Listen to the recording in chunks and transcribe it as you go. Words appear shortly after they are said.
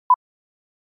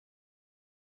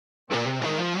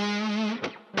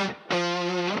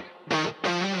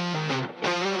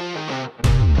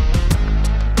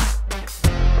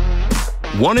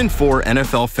1 in 4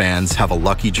 NFL fans have a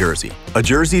lucky jersey. A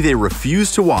jersey they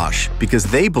refuse to wash because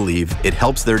they believe it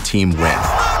helps their team win.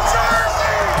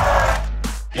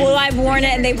 Well, I've worn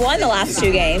it and they've won the last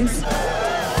 2 games.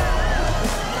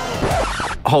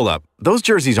 Hold up, those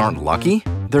jerseys aren't lucky,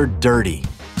 they're dirty.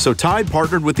 So Tide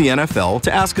partnered with the NFL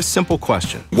to ask a simple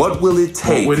question. What will it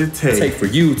take for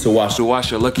you to wash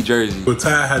your lucky jersey with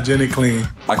Tide Hygienic Clean?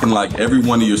 I can like every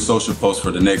one of your social posts for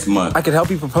the next month. I can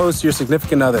help you propose to your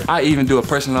significant other. I even do a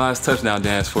personalized touchdown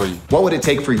dance for you. What would it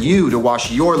take for you to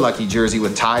wash your lucky jersey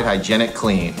with Tide Hygienic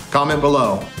Clean? Comment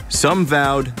below. Some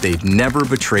vowed they'd never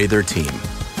betray their team.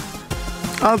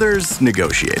 Others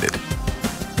negotiated.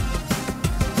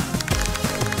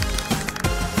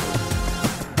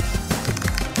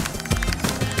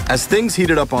 As things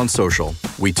heated up on social,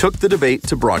 we took the debate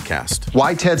to broadcast.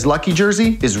 Why Ted's lucky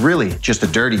jersey is really just a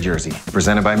dirty jersey.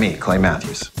 Presented by me, Clay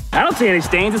Matthews. I don't see any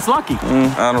stains, it's lucky.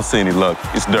 I don't see any luck.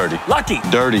 It's dirty. Lucky.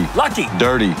 Dirty. Lucky.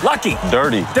 Dirty. Lucky.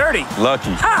 Dirty. Dirty.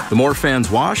 Lucky. Ha! The more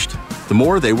fans washed, the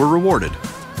more they were rewarded.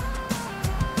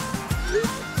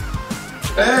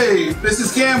 Hey,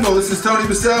 Mrs. Campbell, this is Tony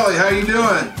Baselli. How you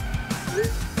doing?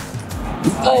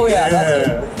 Oh, yeah, that's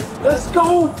it. Let's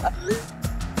go.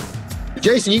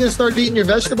 Jason, you gonna start eating your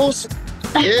vegetables?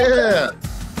 Yeah.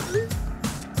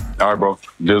 All right, bro.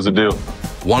 Deal's a deal.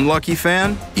 One lucky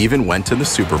fan even went to the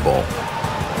Super Bowl.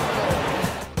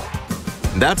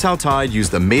 That's how Tide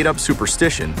used a made-up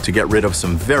superstition to get rid of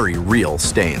some very real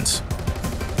stains.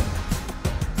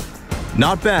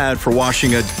 Not bad for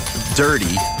washing a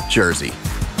dirty jersey.